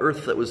with an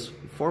earth that was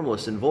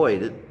formless and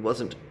void. It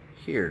wasn't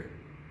here.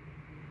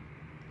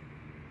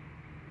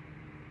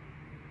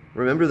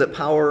 Remember that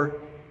power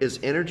is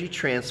energy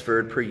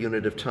transferred per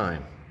unit of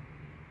time.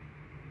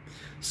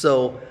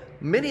 So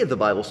many of the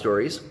Bible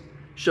stories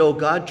show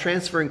God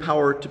transferring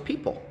power to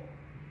people.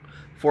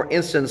 For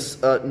instance,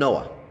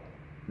 Noah,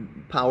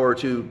 power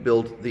to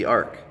build the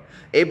ark.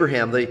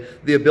 Abraham,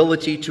 the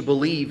ability to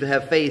believe,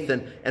 have faith,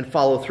 and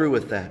follow through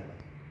with that.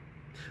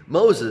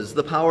 Moses,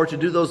 the power to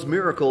do those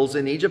miracles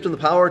in Egypt and the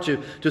power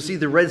to see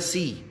the Red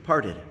Sea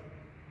parted.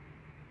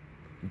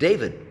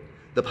 David,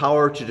 the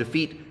power to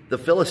defeat the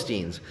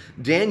Philistines.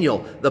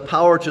 Daniel, the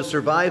power to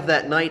survive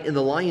that night in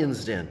the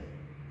lion's den.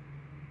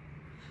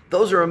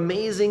 Those are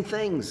amazing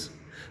things.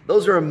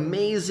 Those are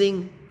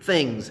amazing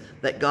things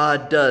that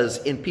God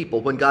does in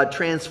people when God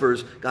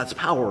transfers God's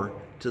power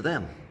to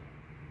them.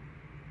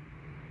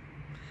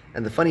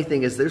 And the funny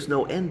thing is, there's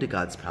no end to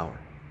God's power.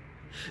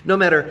 No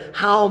matter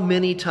how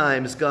many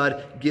times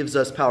God gives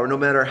us power, no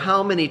matter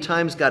how many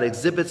times God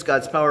exhibits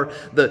God's power,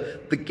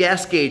 the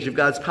gas gauge of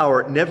God's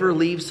power never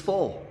leaves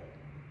full.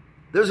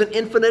 There's an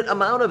infinite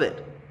amount of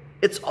it.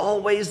 It's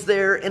always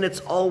there and it's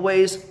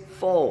always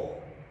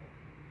full.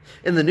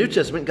 In the New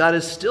Testament, God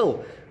is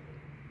still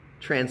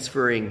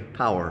transferring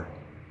power.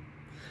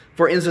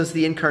 For instance,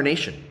 the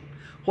incarnation.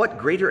 What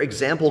greater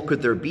example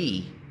could there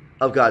be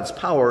of God's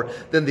power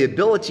than the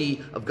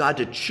ability of God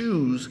to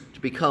choose to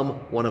become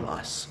one of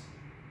us?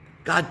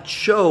 God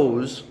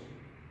chose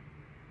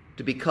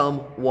to become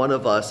one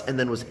of us and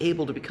then was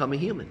able to become a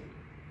human.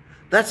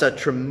 That's a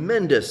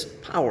tremendous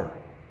power.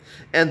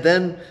 And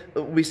then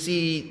we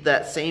see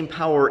that same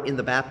power in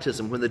the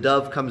baptism when the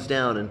dove comes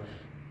down and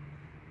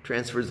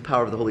transfers the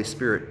power of the Holy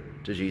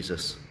Spirit to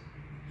Jesus.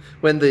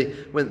 When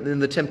in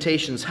the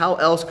temptations, how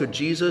else could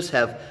Jesus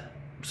have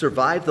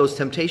survived those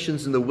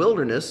temptations in the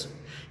wilderness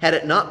had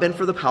it not been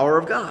for the power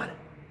of God?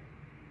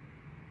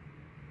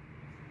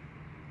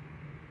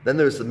 Then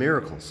there's the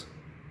miracles.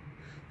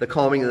 The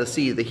calming of the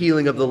sea, the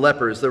healing of the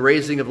lepers, the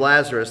raising of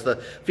Lazarus, the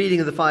feeding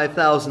of the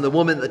 5,000, the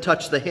woman that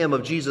touched the hem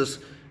of Jesus'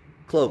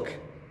 cloak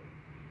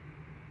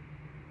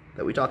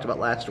that we talked about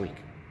last week.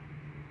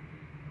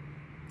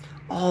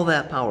 All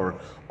that power,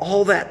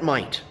 all that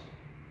might.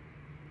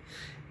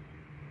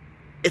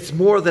 It's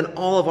more than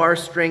all of our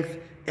strength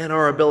and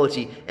our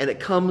ability, and it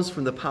comes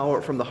from the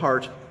power, from the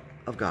heart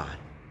of God.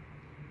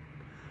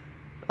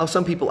 Now,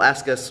 some people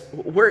ask us,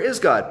 where is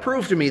God?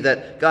 Prove to me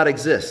that God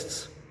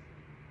exists.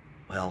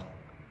 Well,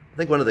 I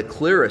think one of the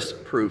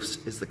clearest proofs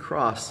is the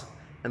cross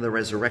and the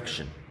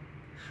resurrection.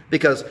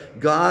 Because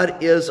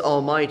God is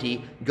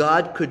almighty,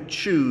 God could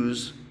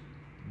choose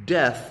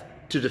death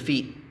to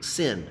defeat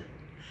sin.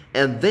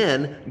 And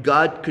then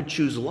God could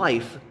choose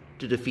life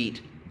to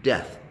defeat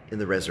death in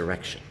the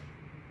resurrection.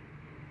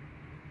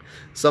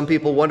 Some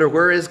people wonder,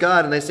 where is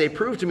God? And they say,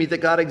 prove to me that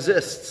God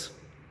exists.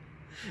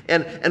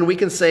 And we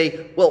can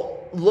say,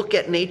 well, look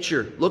at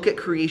nature, look at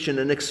creation,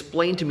 and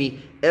explain to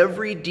me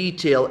every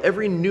detail,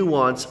 every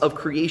nuance of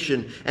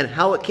creation and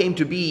how it came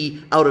to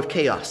be out of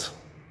chaos.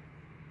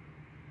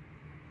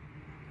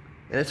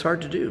 And it's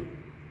hard to do.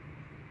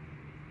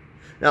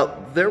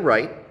 Now, they're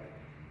right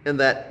in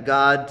that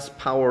God's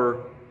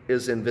power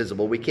is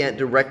invisible. We can't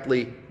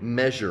directly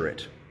measure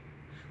it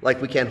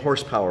like we can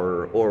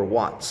horsepower or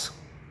watts.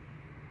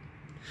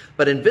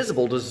 But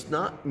invisible does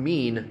not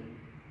mean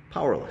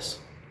powerless.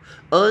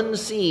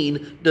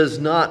 Unseen does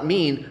not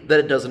mean that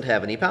it doesn't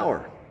have any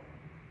power.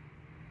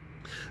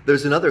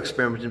 There's another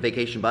experiment in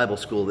Vacation Bible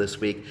School this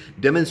week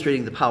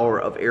demonstrating the power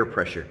of air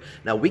pressure.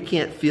 Now, we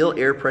can't feel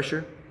air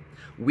pressure.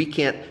 We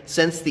can't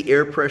sense the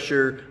air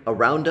pressure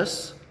around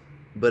us,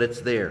 but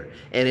it's there.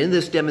 And in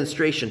this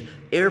demonstration,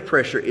 air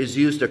pressure is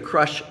used to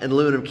crush an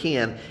aluminum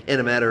can in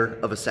a matter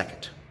of a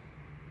second.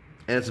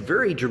 And it's a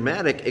very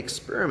dramatic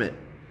experiment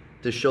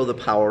to show the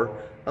power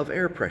of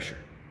air pressure.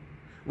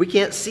 We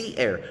can't see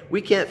air,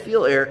 we can't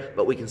feel air,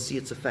 but we can see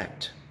its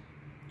effect.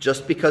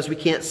 Just because we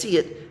can't see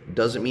it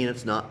doesn't mean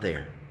it's not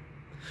there.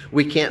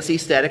 We can't see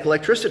static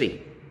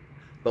electricity,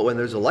 but when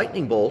there's a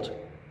lightning bolt,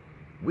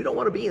 we don't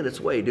want to be in its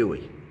way, do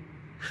we?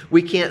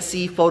 We can't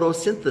see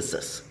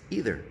photosynthesis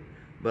either,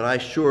 but I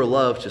sure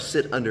love to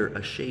sit under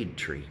a shade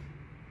tree.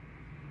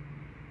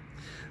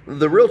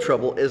 The real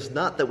trouble is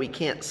not that we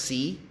can't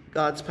see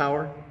God's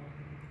power,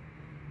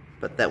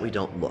 but that we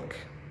don't look.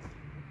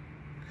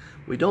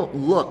 We don't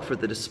look for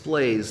the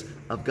displays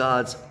of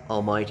God's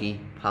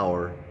almighty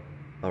power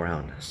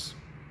around us.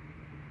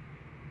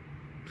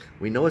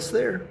 We know it's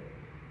there,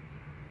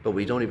 but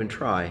we don't even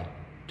try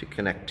to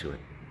connect to it.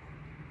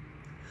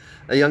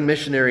 A young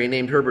missionary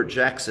named Herbert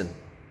Jackson,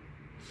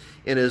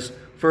 in his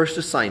first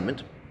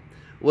assignment,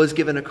 was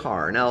given a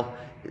car. Now,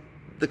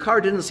 the car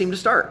didn't seem to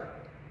start,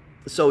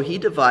 so he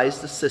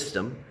devised a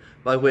system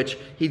by which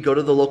he'd go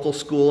to the local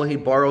school and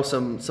he'd borrow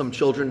some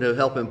children to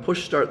help him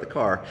push start the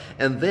car.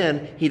 And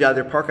then he'd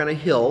either park on a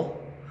hill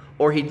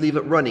or he'd leave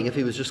it running if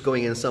he was just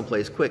going in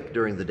someplace quick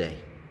during the day.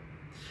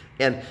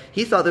 And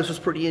he thought this was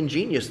pretty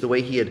ingenious, the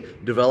way he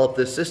had developed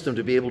this system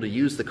to be able to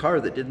use the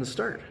car that didn't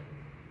start.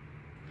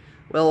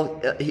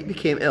 Well, he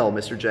became ill,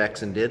 Mr.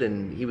 Jackson did,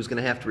 and he was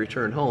going to have to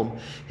return home.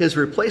 His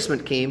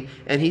replacement came,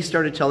 and he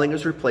started telling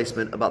his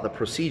replacement about the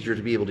procedure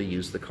to be able to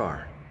use the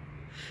car.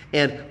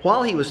 And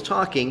while he was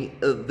talking,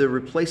 the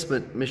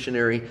replacement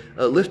missionary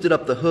lifted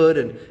up the hood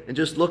and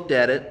just looked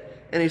at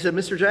it. And he said,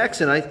 Mr.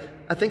 Jackson,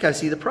 I think I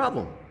see the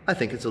problem. I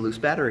think it's a loose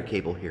battery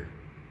cable here.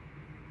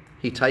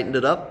 He tightened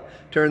it up,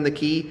 turned the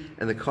key,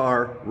 and the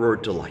car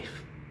roared to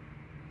life.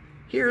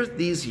 Here,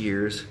 these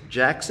years,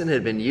 Jackson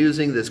had been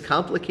using this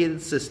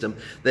complicated system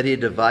that he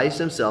had devised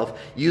himself,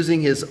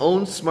 using his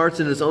own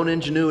smarts and his own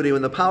ingenuity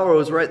when the power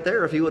was right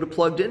there if he would have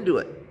plugged into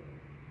it.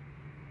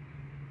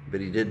 but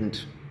he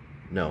didn't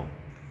know.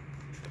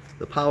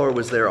 The power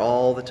was there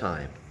all the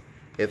time,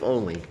 if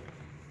only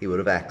he would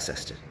have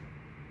accessed it.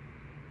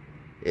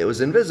 It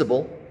was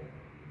invisible,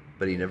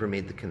 but he never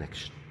made the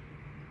connection.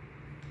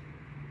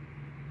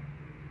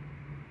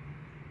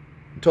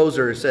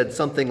 Tozer said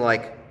something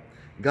like,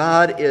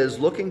 God is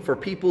looking for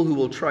people who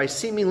will try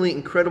seemingly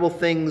incredible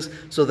things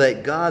so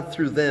that God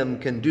through them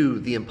can do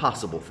the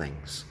impossible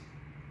things.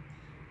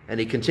 And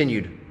he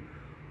continued,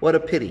 what a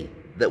pity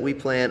that we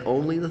plan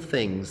only the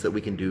things that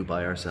we can do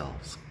by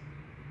ourselves.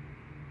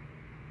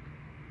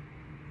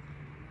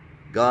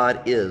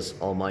 God is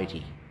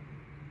almighty.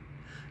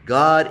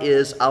 God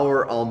is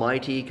our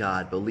almighty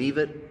God. Believe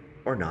it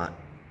or not.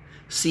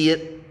 See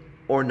it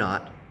or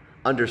not.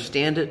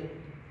 Understand it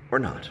or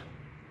not.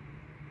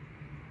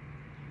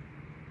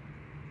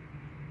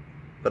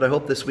 But I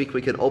hope this week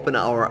we can open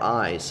our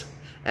eyes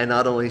and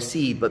not only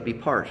see, but be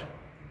part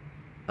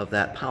of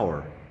that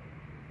power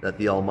that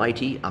the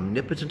almighty,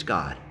 omnipotent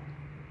God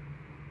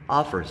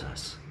offers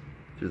us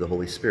through the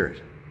Holy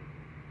Spirit.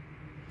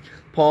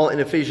 Paul in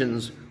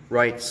Ephesians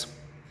writes,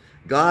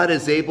 God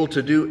is able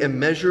to do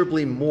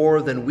immeasurably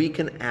more than we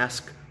can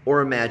ask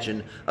or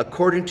imagine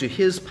according to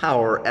his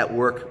power at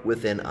work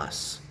within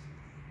us.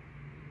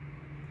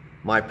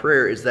 My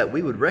prayer is that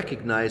we would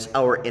recognize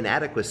our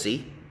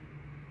inadequacy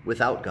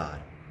without God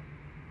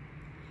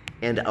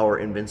and our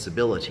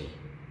invincibility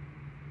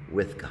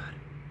with God.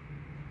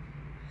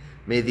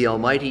 May the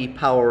almighty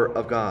power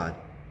of God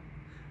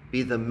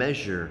be the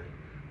measure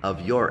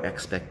of your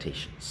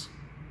expectations.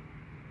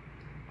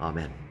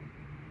 Amen.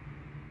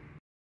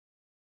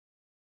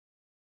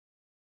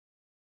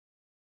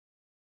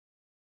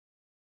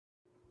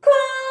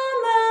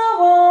 Come, thou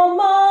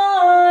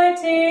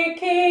almighty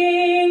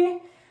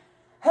King,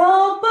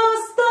 help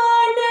us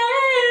thy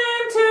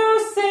name to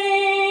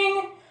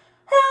sing,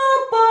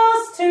 help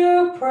us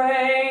to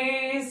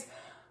praise.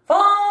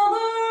 Father,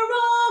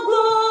 all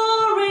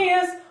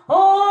glorious,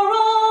 o'er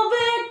all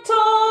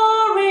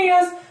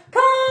victorious,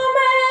 come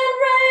and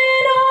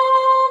reign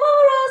over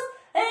us,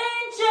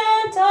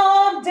 ancient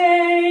of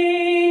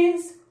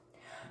days.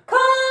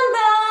 Come,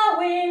 thou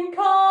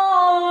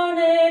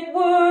incarnate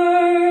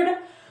Word,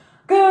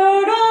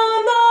 gird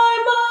on thy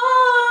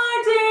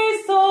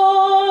mighty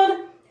sword,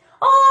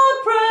 our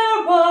prayer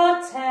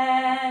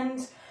attend.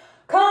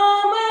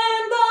 Come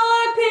and thy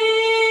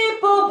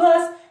people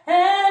bless,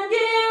 and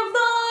give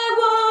thy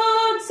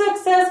word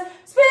success.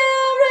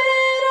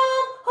 Spirit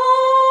of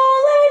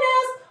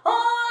holiness,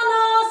 on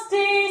us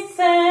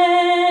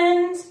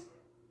descend.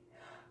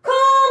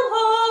 Come,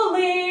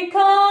 Holy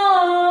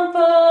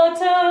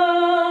Comforter,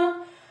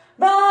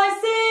 thy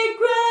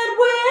sacred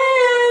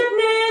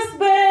witness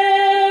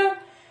bear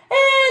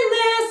in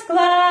this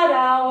glad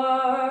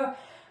hour.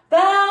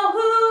 Thou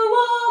who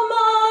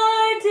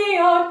almighty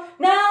art,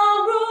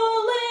 now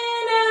rule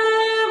in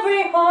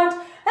every heart,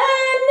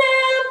 and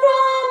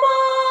never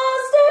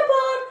must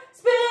depart,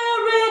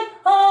 Spirit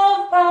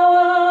of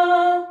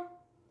power.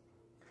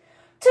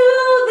 To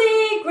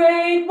thee,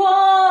 great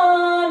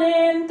one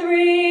in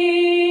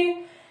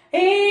three,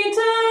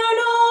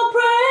 eternal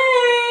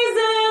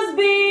praises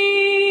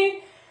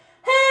be,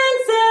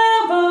 hence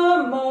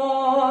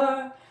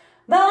evermore.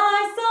 Thy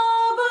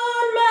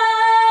sovereign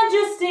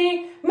majesty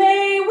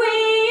may we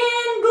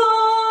in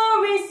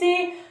glory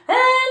see,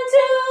 and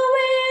to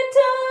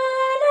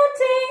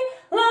eternity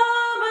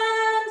love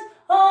and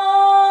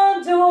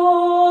adore.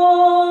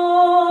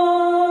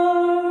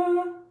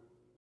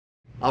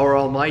 Our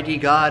almighty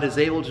God is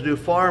able to do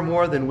far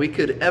more than we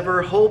could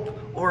ever hope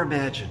or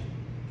imagine.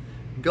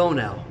 Go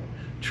now.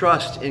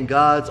 Trust in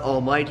God's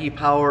almighty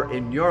power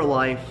in your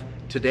life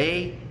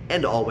today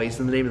and always.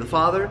 In the name of the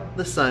Father,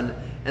 the Son,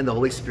 and the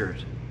Holy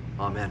Spirit.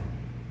 Amen.